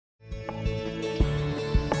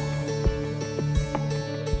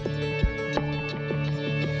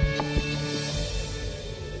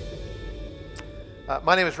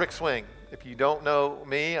My name is Rick Swing. If you don't know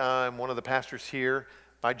me, I'm one of the pastors here.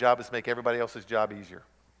 My job is to make everybody else's job easier.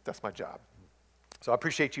 That's my job. So I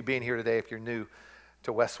appreciate you being here today if you're new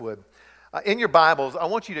to Westwood. In your Bibles, I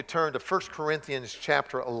want you to turn to 1 Corinthians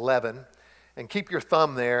chapter 11 and keep your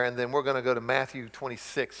thumb there, and then we're going to go to Matthew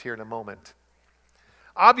 26 here in a moment.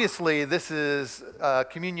 Obviously, this is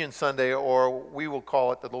Communion Sunday, or we will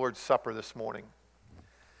call it the Lord's Supper this morning.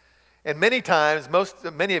 And many times,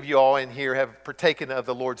 many of you all in here have partaken of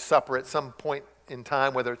the Lord's Supper at some point in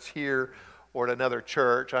time, whether it's here or at another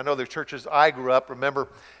church. I know the churches I grew up, remember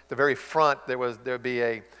the very front, there'd be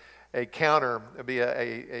a counter, there'd be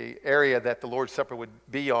a area that the Lord's Supper would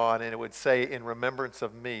be on, and it would say, "In remembrance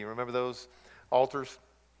of me." Remember those altars?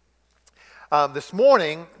 This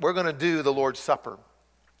morning, we're going to do the Lord's Supper.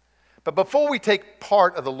 But before we take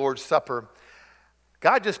part of the Lord's Supper,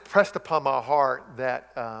 God just pressed upon my heart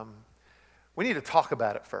that we need to talk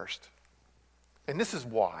about it first. And this is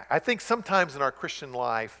why. I think sometimes in our Christian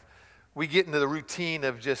life, we get into the routine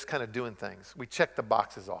of just kind of doing things. We check the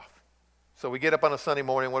boxes off. So we get up on a Sunday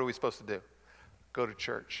morning, what are we supposed to do? Go to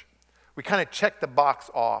church. We kind of check the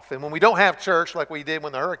box off. And when we don't have church like we did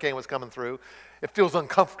when the hurricane was coming through, it feels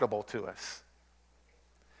uncomfortable to us.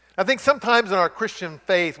 I think sometimes in our Christian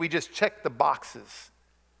faith, we just check the boxes.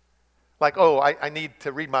 Like, oh, I need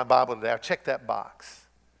to read my Bible today. I'll check that box.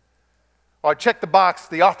 Or I check the box,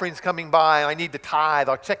 the offering's coming by, and I need to tithe.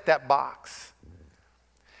 I'll check that box.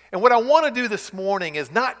 And what I want to do this morning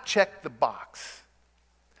is not check the box.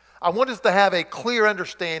 I want us to have a clear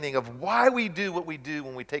understanding of why we do what we do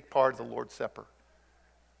when we take part of the Lord's Supper.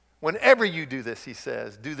 Whenever you do this, he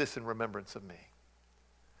says, do this in remembrance of me.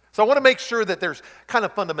 So I want to make sure that there's kind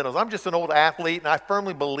of fundamentals. I'm just an old athlete, and I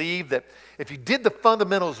firmly believe that if you did the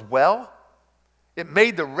fundamentals well, it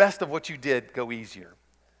made the rest of what you did go easier.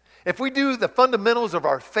 If we do the fundamentals of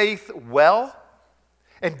our faith well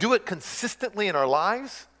and do it consistently in our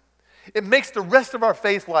lives, it makes the rest of our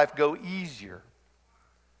faith life go easier.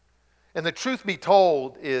 And the truth be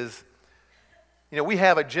told is, we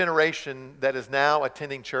have a generation that is now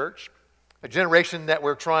attending church, a generation that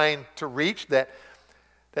we're trying to reach that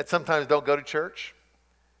sometimes don't go to church.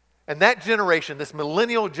 And that generation, this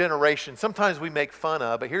millennial generation, sometimes we make fun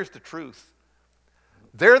of, but here's the truth.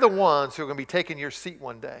 They're the ones who are going to be taking your seat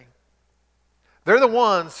one day. They're the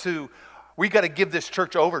ones who we got to give this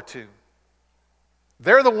church over to.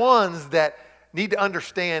 They're the ones that need to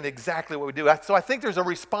understand exactly what we do. So I think there's a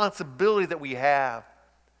responsibility that we have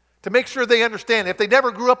to make sure they understand. If they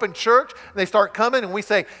never grew up in church and they start coming and we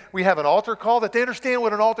say we have an altar call, that they understand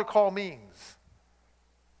what an altar call means.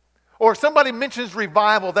 Or if somebody mentions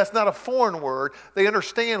revival, that's not a foreign word. They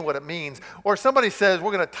understand what it means. Or if somebody says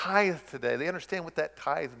we're going to tithe today, they understand what that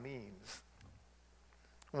tithe means.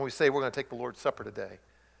 When we say we're going to take the Lord's Supper today,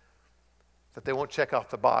 that they won't check off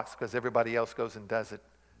the box because everybody else goes and does it,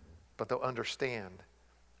 but they'll understand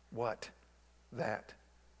what that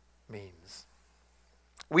means.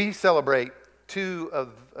 We celebrate two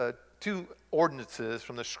ordinances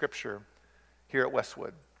from the Scripture here at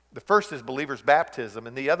Westwood. The first is believer's baptism,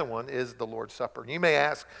 and the other one is the Lord's Supper. And you may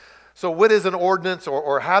ask, so what is an ordinance,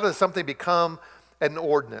 or how does something become an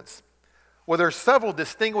ordinance? Well, there's several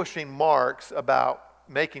distinguishing marks about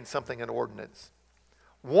making something an ordinance.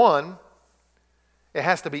 One, it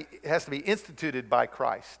has to be instituted by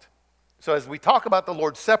Christ. So as we talk about the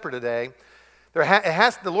Lord's Supper today,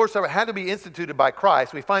 the Lord's Supper had to be instituted by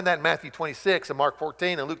Christ. We find that in Matthew 26 and Mark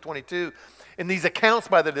 14 and Luke 22, in these accounts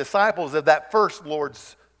by the disciples of that first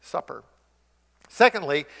Lord's Supper.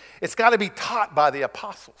 Secondly, it's got to be taught by the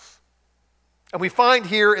apostles. And we find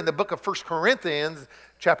here in the book of 1 Corinthians,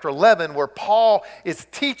 chapter 11, where Paul is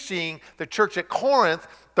teaching the church at Corinth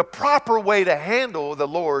the proper way to handle the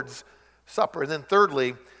Lord's Supper. And then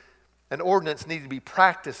thirdly, an ordinance needs to be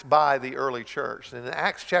practiced by the early church. And in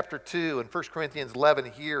Acts chapter 2 and 1 Corinthians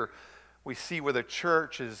 11 here, we see where the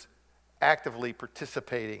church is actively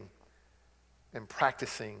participating and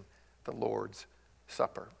practicing the Lord's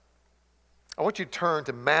Supper. I want you to turn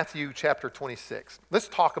to Matthew chapter 26. Let's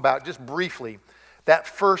talk about, just briefly, that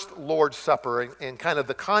first Lord's Supper and kind of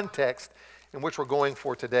the context in which we're going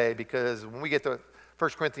for today, because when we get to 1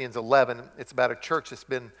 Corinthians 11, it's about a church that's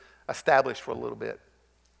been established for a little bit.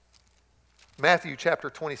 Matthew chapter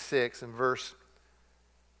 26 and verse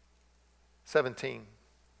 17.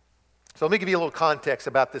 So let me give you a little context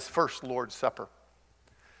about this first Lord's Supper.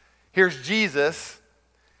 Here's Jesus,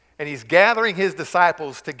 and he's gathering his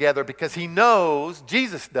disciples together because he knows,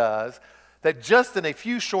 Jesus does, that just in a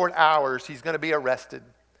few short hours he's going to be arrested.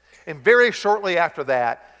 And very shortly after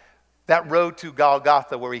that, that road to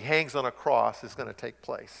Golgotha where he hangs on a cross is going to take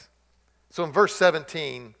place. So in verse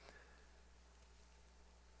 17,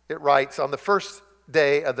 it writes, on the first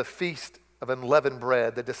day of the Feast of Unleavened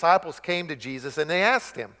Bread, the disciples came to Jesus and they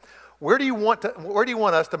asked him, where do you want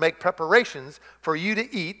us to make preparations for you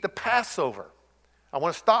to eat the Passover? I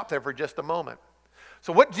want to stop there for just a moment.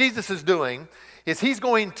 So what Jesus is doing is he's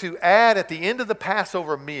going to add at the end of the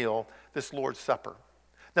Passover meal this Lord's Supper.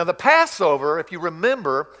 Now the Passover, if you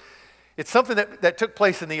remember, it's something that took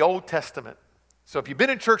place in the Old Testament. So if you've been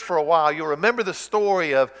in church for a while, you'll remember the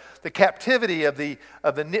story of the captivity of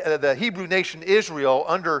the Hebrew nation Israel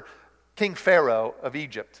under King Pharaoh of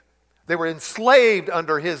Egypt. They were enslaved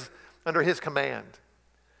under his command.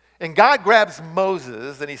 And God grabs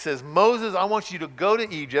Moses and he says, Moses, I want you to go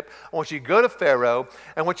to Egypt. I want you to go to Pharaoh.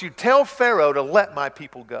 I want you to tell Pharaoh to let my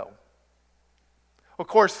people go. Of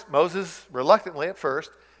course, Moses, reluctantly at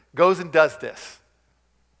first, goes and does this.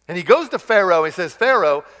 And he goes to Pharaoh and he says,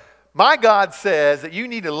 Pharaoh, my God says that you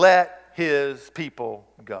need to let his people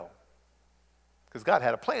go. Because God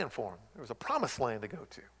had a plan for him. There was a promised land to go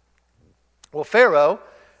to. Well, Pharaoh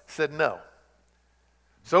said no.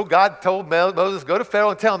 So God told Moses, go to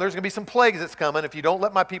Pharaoh and tell him there's going to be some plagues that's coming if you don't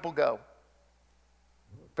let my people go.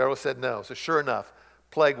 Pharaoh said no. So sure enough,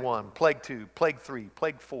 plague 1, plague 2, plague 3,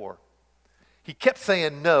 plague 4. He kept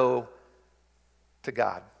saying no to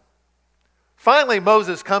God. Finally,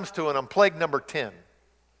 Moses comes to him on plague number 10.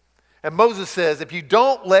 And Moses says, if you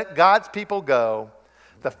don't let God's people go,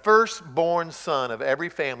 the firstborn son of every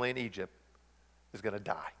family in Egypt is going to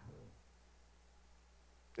die.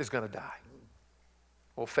 Is going to die.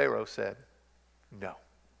 Well, Pharaoh said, no.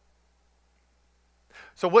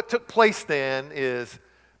 So what took place then is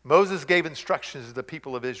Moses gave instructions to the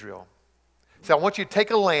people of Israel. He said, I want you to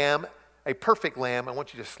take a lamb, a perfect lamb. I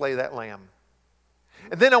want you to slay that lamb.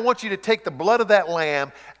 And then I want you to take the blood of that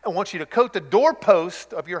lamb. I want you to coat the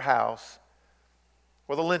doorpost of your house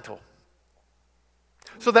with a lintel.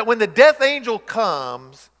 So that when the death angel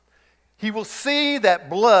comes, he will see that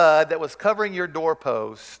blood that was covering your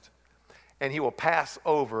doorpost, and he will pass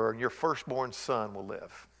over, and your firstborn son will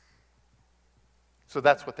live. So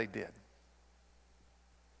that's what they did.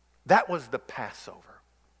 That was the Passover.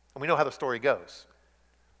 And we know how the story goes.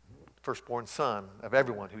 Firstborn son of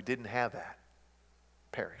everyone who didn't have that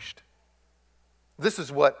perished. This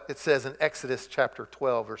is what it says in Exodus chapter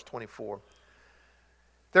 12, verse 24.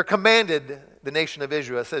 They're commanded, the nation of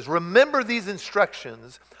Israel, it says, remember these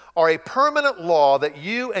instructions are a permanent law that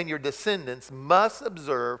you and your descendants must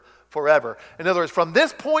observe forever. In other words, from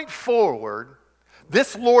this point forward,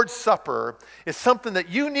 this Lord's Supper is something that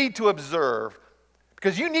you need to observe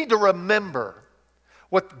because you need to remember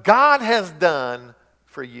what God has done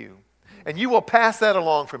for you. And you will pass that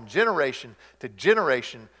along from generation to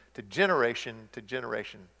generation to generation to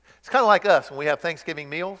generation. It's kind of like us when we have Thanksgiving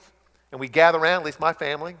meals and we gather around, at least my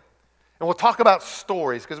family, and we'll talk about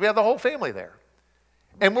stories because we have the whole family there.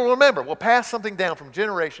 And we'll remember, we'll pass something down from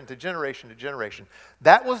generation to generation to generation.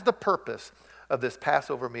 That was the purpose of this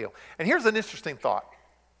Passover meal. And here's an interesting thought.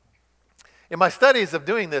 In my studies of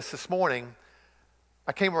doing this morning,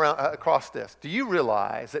 I came across this. Do you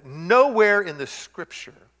realize that nowhere in the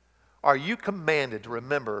Scripture are you commanded to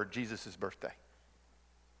remember Jesus' birthday?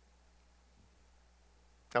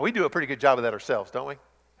 Now, we do a pretty good job of that ourselves, don't we?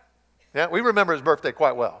 Yeah, we remember his birthday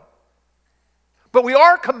quite well. But we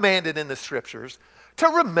are commanded in the Scriptures to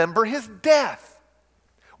remember his death.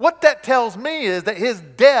 What that tells me is that his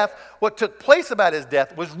death, what took place about his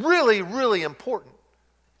death, was really, really important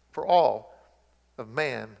for all of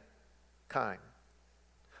mankind.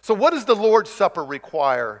 So what does the Lord's Supper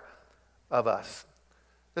require of us?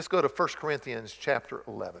 Let's go to 1 Corinthians chapter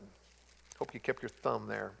 11. Hope you kept your thumb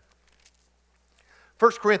there.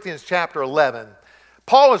 1 Corinthians chapter 11.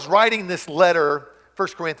 Paul is writing this letter, 1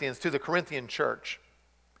 Corinthians, to the Corinthian church.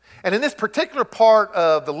 And in this particular part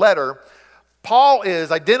of the letter, Paul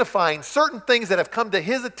is identifying certain things that have come to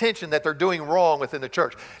his attention that they're doing wrong within the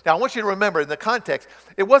church. Now, I want you to remember, in the context,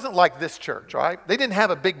 it wasn't like this church, all right? They didn't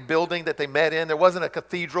have a big building that they met in. There wasn't a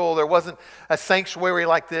cathedral. There wasn't a sanctuary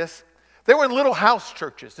like this. They were in little house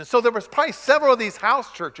churches. And so there was probably several of these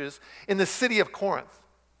house churches in the city of Corinth.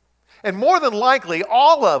 And more than likely,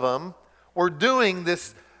 all of them were doing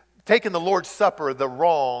this, taking the Lord's Supper the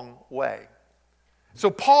wrong way. So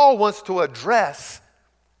Paul wants to address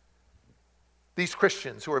these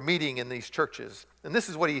Christians who are meeting in these churches. And this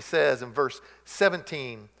is what he says in verse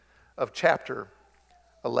 17 of chapter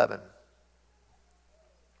 11.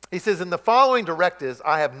 He says, in the following directives,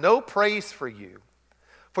 I have no praise for you,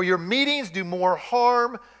 for your meetings do more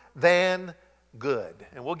harm than good.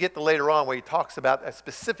 And we'll get to later on where he talks about a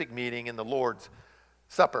specific meeting in the Lord's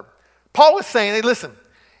Supper. Paul is saying, hey, listen,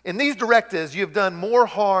 in these directives, you have done more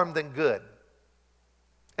harm than good.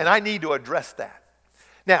 And I need to address that.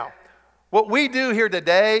 Now, what we do here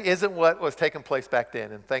today isn't what was taking place back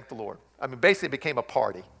then, and thank the Lord. I mean, basically it became a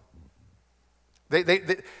party.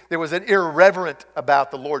 There was an irreverent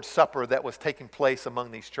about the Lord's Supper that was taking place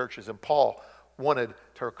among these churches, and Paul wanted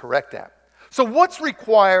to correct that. So what's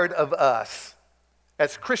required of us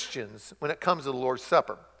as Christians when it comes to the Lord's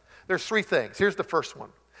Supper? There's three things. Here's the first one.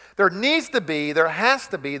 There needs to be, there has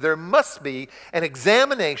to be, there must be an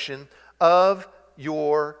examination of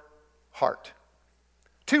your heart.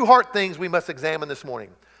 Two heart things we must examine this morning.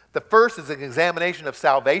 The first is an examination of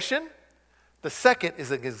salvation. The second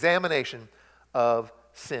is an examination of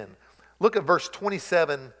sin. Look at verse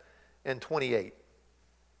 27 and 28. It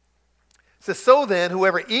says, so then,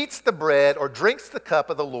 whoever eats the bread or drinks the cup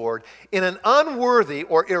of the Lord in an unworthy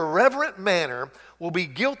or irreverent manner will be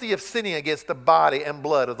guilty of sinning against the body and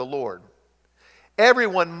blood of the Lord.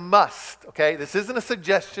 Everyone must, okay, this isn't a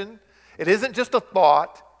suggestion. It isn't just a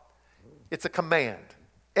thought. It's a command.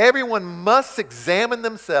 Everyone must examine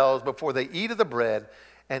themselves before they eat of the bread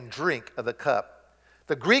and drink of the cup.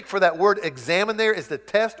 The Greek for that word examine there is to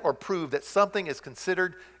test or prove that something is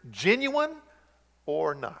considered genuine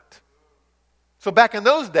or not. So back in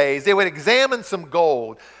those days, they would examine some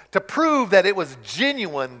gold to prove that it was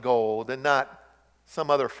genuine gold and not some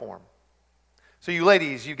other form. So you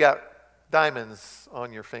ladies, you got diamonds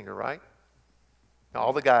on your finger, right? Now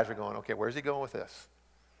all the guys are going, okay, where's he going with this?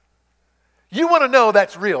 You want to know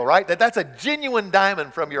that's real, right? That's a genuine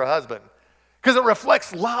diamond from your husband because it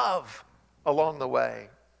reflects love along the way.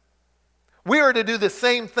 We are to do the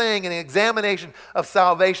same thing in the examination of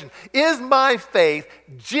salvation. Is my faith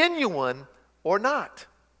genuine or not?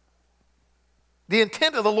 The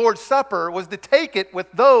intent of the Lord's Supper was to take it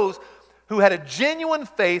with those who had a genuine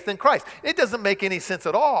faith in Christ. It doesn't make any sense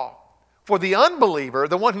at all for the unbeliever,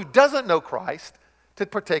 the one who doesn't know Christ, to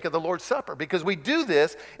partake of the Lord's Supper, because we do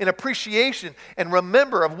this in appreciation and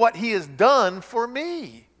remember of what he has done for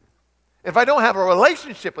me. If I don't have a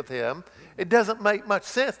relationship with him, it doesn't make much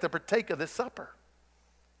sense to partake of this supper.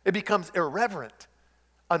 It becomes irreverent,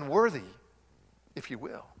 unworthy, if you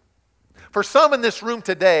will. For some in this room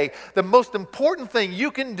today, the most important thing you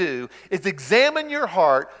can do is examine your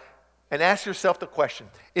heart and ask yourself the question,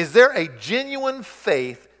 is there a genuine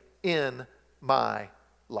faith in my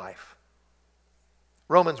life?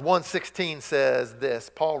 Romans 1:16 says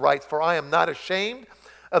this. Paul writes, for I am not ashamed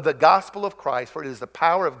of the gospel of Christ, for it is the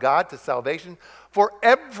power of God to salvation for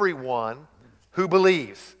everyone who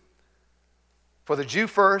believes. For the Jew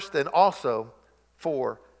first and also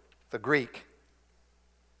for the Greek.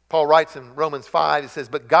 Paul writes in Romans 5, he says,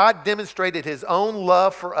 but God demonstrated his own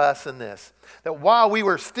love for us in this, that while we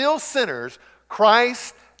were still sinners,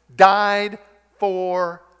 Christ died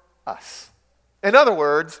for us. In other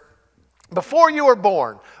words, before you were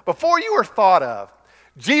born, before you were thought of,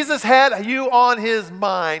 Jesus had you on his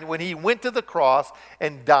mind when he went to the cross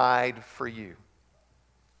and died for you.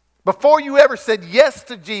 Before you ever said yes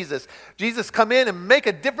to Jesus, Jesus, come in and make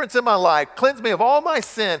a difference in my life, cleanse me of all my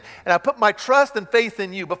sin, and I put my trust and faith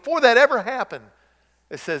in you. Before that ever happened,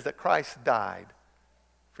 it says that Christ died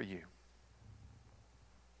for you.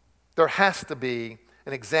 There has to be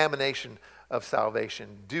an examination of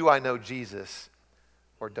salvation. Do I know Jesus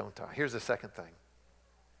or don't I? Here's the second thing.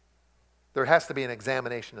 There has to be an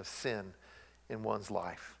examination of sin in one's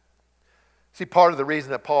life. See, part of the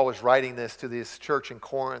reason that Paul was writing this to this church in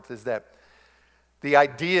Corinth is that the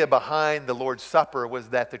idea behind the Lord's Supper was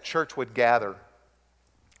that the church would gather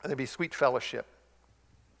and there'd be sweet fellowship.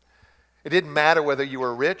 It didn't matter whether you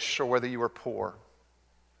were rich or whether you were poor,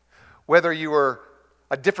 whether you were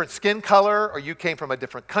a different skin color or you came from a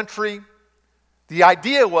different country. The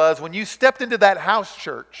idea was when you stepped into that house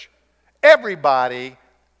church, everybody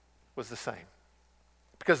was the same.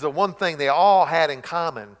 Because the one thing they all had in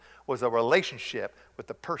common was a relationship with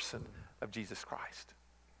the person of Jesus Christ.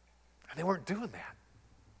 And they weren't doing that.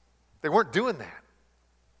 They weren't doing that.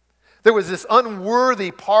 There was this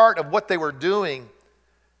unworthy part of what they were doing,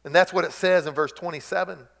 and that's what it says in verse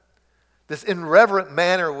 27. This irreverent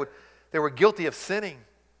manner, they were guilty of sinning.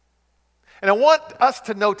 And I want us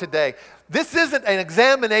to know today, this isn't an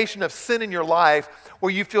examination of sin in your life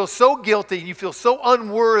where you feel so guilty and you feel so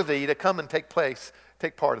unworthy to come and take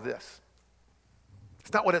part of this.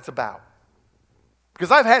 It's not what it's about. Because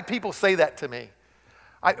I've had people say that to me.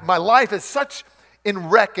 My life is such in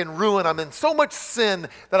wreck and ruin. I'm in so much sin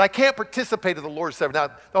that I can't participate in the Lord's Supper. Now,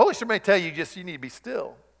 the Holy Spirit may tell you you need to be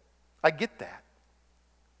still. I get that.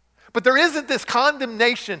 But there isn't this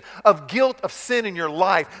condemnation of guilt of sin in your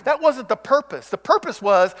life. That wasn't the purpose. The purpose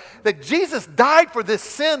was that Jesus died for this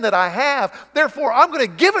sin that I have. Therefore, I'm going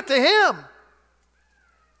to give it to him.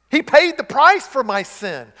 He paid the price for my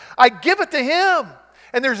sin. I give it to him.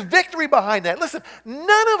 And there's victory behind that. Listen,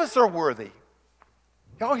 none of us are worthy.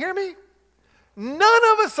 Y'all hear me?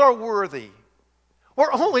 None of us are worthy.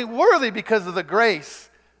 We're only worthy because of the grace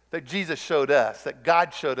that Jesus showed us, that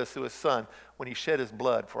God showed us through his Son when he shed his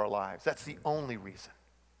blood for our lives. That's the only reason.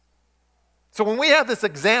 So when we have this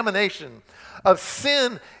examination of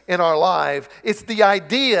sin in our life, it's the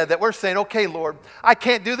idea that we're saying, okay, Lord, I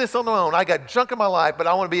can't do this on my own. I got junk in my life, but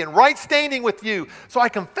I want to be in right standing with you. So I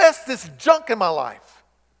confess this junk in my life.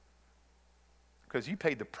 Because you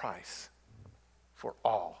paid the price for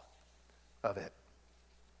all of it.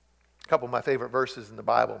 A couple of my favorite verses in the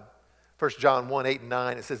Bible. 1 John 1, 8 and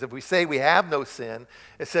 9, it says, if we say we have no sin,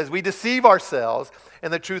 it says we deceive ourselves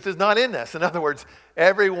and the truth is not in us. In other words,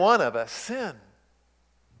 every one of us sin.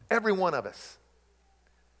 Every one of us.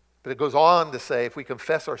 But it goes on to say, if we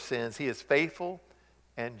confess our sins, he is faithful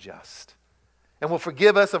and just and will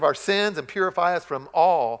forgive us of our sins and purify us from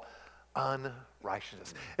all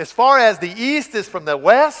unrighteousness. As far as the east is from the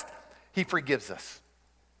west, he forgives us.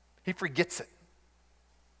 He forgets it.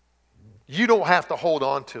 You don't have to hold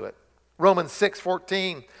on to it. Romans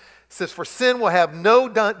 6:14 says, for sin will have no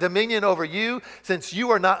dominion over you, since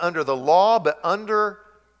you are not under the law, but under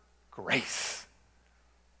grace.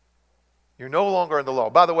 You're no longer under the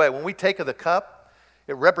law. By the way, when we take of the cup,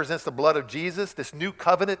 it represents the blood of Jesus, this new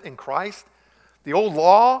covenant in Christ. The old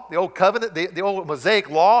law, the old covenant, the old Mosaic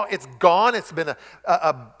law, it's gone. It's been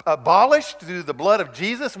abolished through the blood of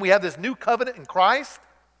Jesus. And we have this new covenant in Christ.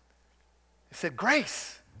 It said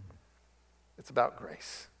grace. It's about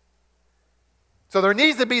grace. So there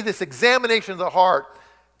needs to be this examination of the heart.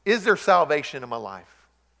 Is there salvation in my life?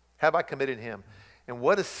 Have I committed him? And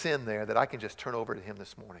what is sin there that I can just turn over to him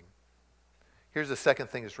this morning? Here's the second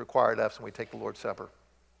thing that's required of us when we take the Lord's Supper.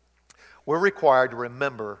 We're required to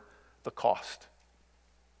remember the cost.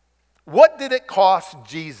 What did it cost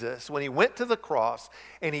Jesus when he went to the cross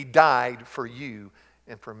and he died for you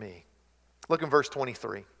and for me? Look in verse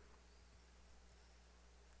 23.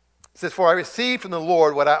 It says, for I received from the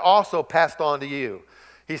Lord what I also passed on to you.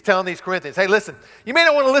 He's telling these Corinthians, hey, listen, you may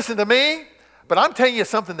not want to listen to me, but I'm telling you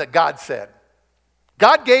something that God said.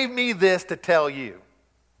 God gave me this to tell you.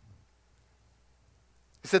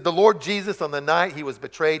 He said, the Lord Jesus, on the night he was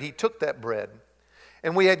betrayed, he took that bread.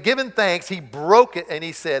 And we had given thanks, he broke it, and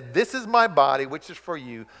he said, this is my body, which is for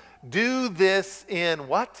you. Do this in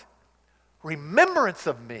what? Remembrance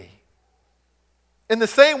of me. In the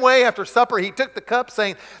same way, after supper, he took the cup,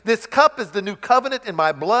 saying, this cup is the new covenant in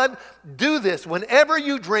my blood. Do this whenever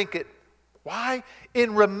you drink it. Why?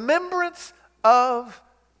 In remembrance of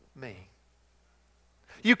me.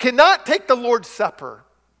 You cannot take the Lord's Supper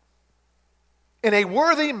in a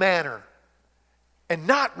worthy manner and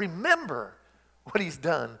not remember what he's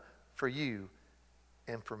done for you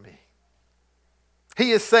and for me.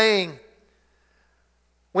 He is saying,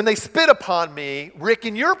 when they spit upon me, Rick,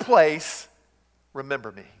 in your place,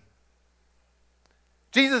 remember me.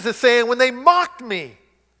 Jesus is saying, when they mocked me,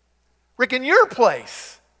 Rick, in your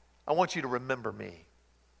place, I want you to remember me.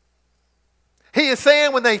 He is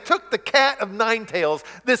saying, when they took the cat of nine tails,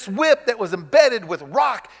 this whip that was embedded with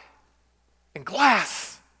rock and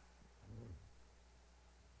glass,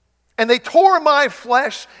 and they tore my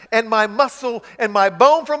flesh and my muscle and my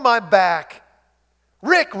bone from my back,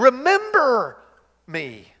 Rick, remember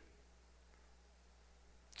me.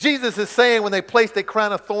 Jesus is saying, when they placed a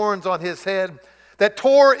crown of thorns on his head that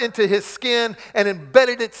tore into his skin and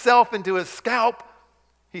embedded itself into his scalp,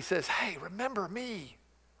 he says, hey, remember me.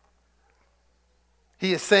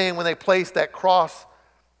 He is saying, when they placed that cross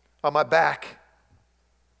on my back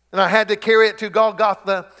and I had to carry it to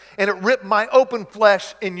Golgotha and it ripped my open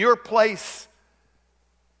flesh in your place,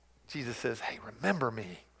 Jesus says, hey, remember me.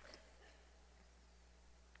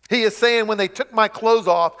 He is saying, when they took my clothes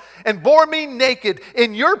off and bore me naked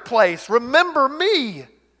in your place, remember me.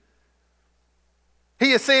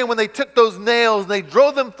 He is saying, when they took those nails and they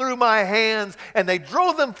drove them through my hands and they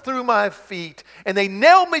drove them through my feet and they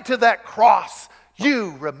nailed me to that cross,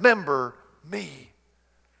 you remember me.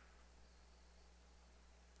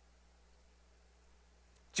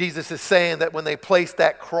 Jesus is saying that when they placed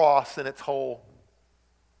that cross in its hole,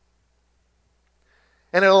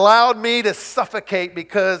 and it allowed me to suffocate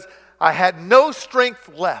because I had no strength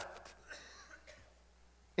left.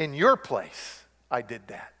 In your place, I did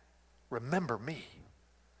that. Remember me.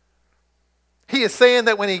 He is saying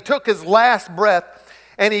that when he took his last breath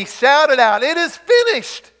and he shouted out, it is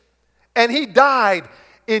finished, and he died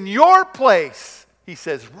in your place, he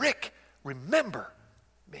says, Rick, remember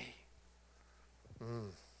me.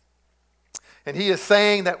 And he is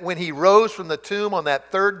saying that when he rose from the tomb on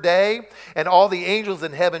that third day, and all the angels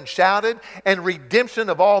in heaven shouted, and redemption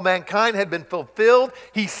of all mankind had been fulfilled,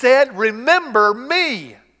 he said, remember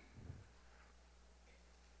me.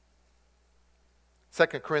 2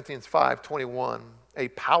 Corinthians 5:21, a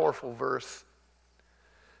powerful verse,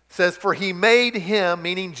 says, for he made him,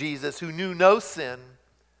 meaning Jesus, who knew no sin,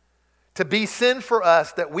 to be sin for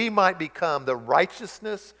us, that we might become the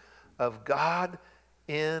righteousness of God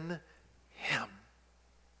in him.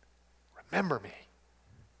 Remember me,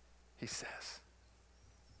 he says.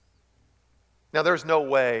 Now, there's no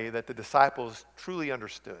way that the disciples truly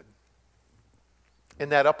understood in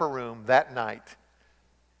that upper room that night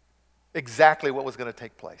exactly what was going to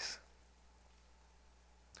take place.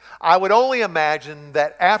 I would only imagine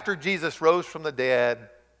that after Jesus rose from the dead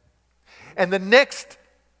and the next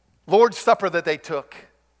Lord's Supper that they took,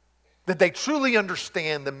 that they truly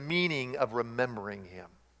understand the meaning of remembering him.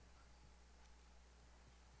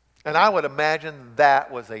 And I would imagine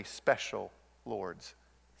that was a special Lord's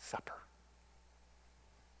Supper.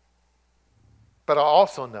 But I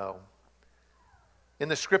also know in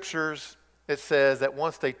the scriptures it says that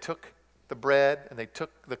once they took the bread and they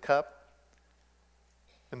took the cup,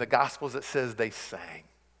 in the Gospels it says they sang.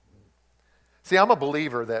 See, I'm a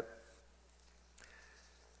believer that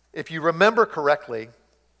if you remember correctly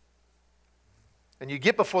and you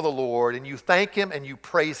get before the Lord and you thank him and you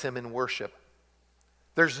praise him in worship,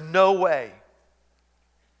 there's no way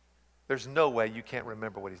you can't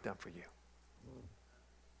remember what he's done for you.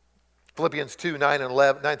 Philippians 2, 9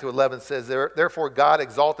 through 11 says, therefore God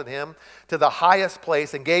exalted him to the highest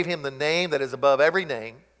place and gave him the name that is above every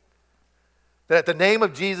name, that at the name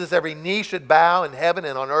of Jesus every knee should bow in heaven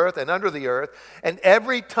and on earth and under the earth, and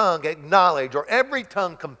every tongue acknowledge, or every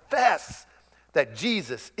tongue confess, that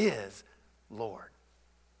Jesus is Lord.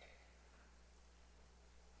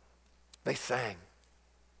 They sang.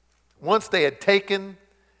 Once they had taken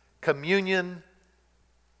communion,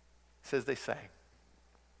 it says they sang.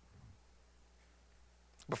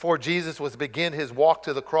 Before Jesus was to begin his walk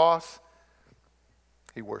to the cross,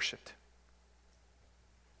 he worshiped.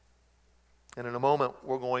 And in a moment,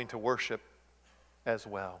 we're going to worship as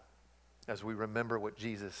well as we remember what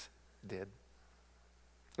Jesus did.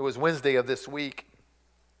 It was Wednesday of this week,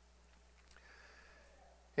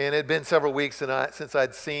 and it had been several weeks since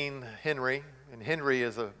I'd seen Henry, and Henry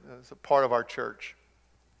is a part of our church.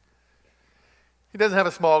 He doesn't have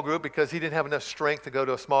a small group because he didn't have enough strength to go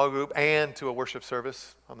to a small group and to a worship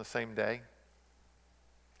service on the same day.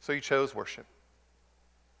 So he chose worship.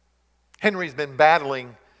 Henry's been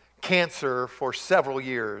battling cancer for several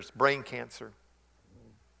years, brain cancer.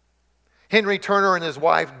 Henry Turner and his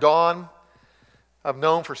wife, Dawn, I've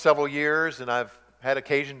known for several years, and I've had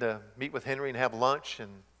occasion to meet with Henry and have lunch,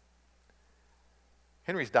 and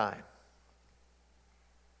Henry's dying.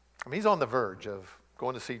 I mean, he's on the verge of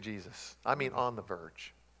going to see Jesus. I mean, on the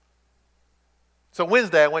verge. So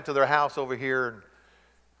Wednesday, I went to their house over here and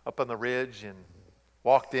up on the ridge and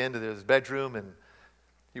walked into his bedroom, and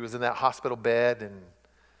he was in that hospital bed, and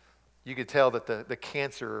you could tell that the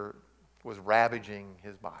cancer was ravaging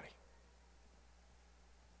his body.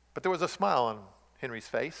 But there was a smile on Henry's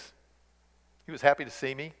face. He was happy to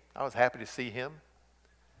see me. I was happy to see him.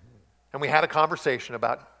 And we had a conversation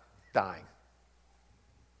about dying.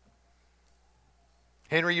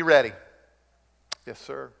 Henry, you ready? Yes,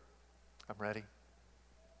 sir. I'm ready.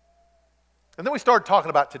 And then we started talking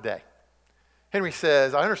about today. Henry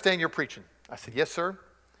says, I understand you're preaching. I said, yes, sir.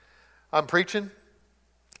 I'm preaching.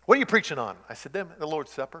 What are you preaching on? I said, the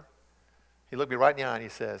Lord's Supper. He looked me right in the eye and he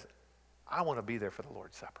says, I want to be there for the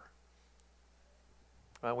Lord's Supper.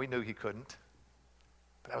 Well, we knew he couldn't,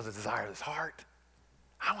 but that was a desire of his heart.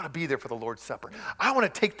 I want to be there for the Lord's Supper. I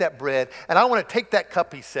want to take that bread and I want to take that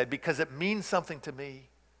cup, he said, because it means something to me.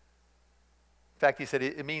 In fact, he said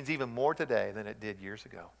it means even more today than it did years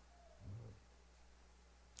ago.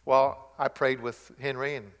 Well, I prayed with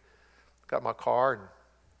Henry and got my car, and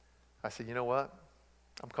I said, you know what?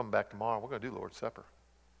 I'm coming back tomorrow. We're going to do Lord's Supper.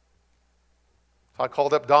 So I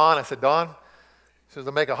called up Dawn. I said, Dawn, as soon as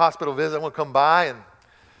I make a hospital visit, I want to come by, and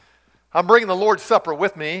I'm bringing the Lord's Supper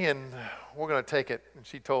with me, and we're going to take it. And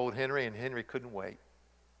she told Henry, and Henry couldn't wait.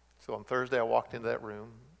 So on Thursday, I walked into that room.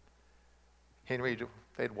 Henry,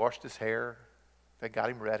 they'd washed his hair. They got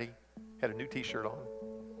him ready. Had a new T-shirt on.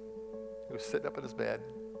 He was sitting up in his bed.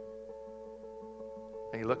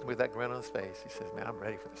 And he looked at me with that grin on his face. He says, man, I'm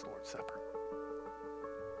ready for this Lord's Supper.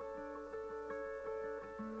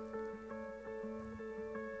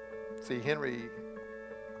 See, Henry,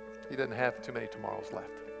 he doesn't have too many tomorrows left.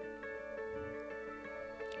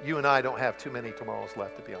 You and I don't have too many tomorrows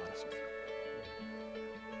left, to be honest with you.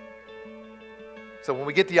 So when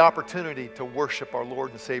we get the opportunity to worship our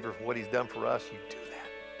Lord and Savior for what he's done for us, you do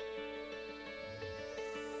that.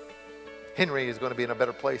 Henry is going to be in a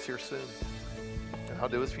better place here soon. And I'll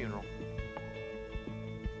do his funeral.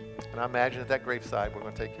 And I imagine at that graveside, we're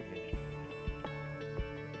going to take communion.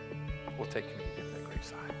 We'll take communion at that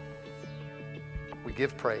graveside. We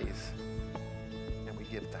give praise and we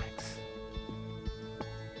give thanks.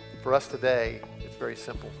 For us today, it's very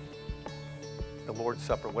simple. The Lord's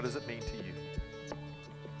Supper, what does it mean to you?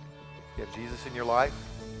 You have Jesus in your life?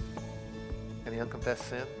 Any unconfessed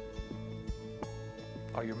sin?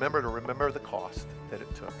 Are you remember the cost that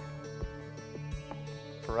it took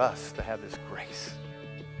for us to have this grace?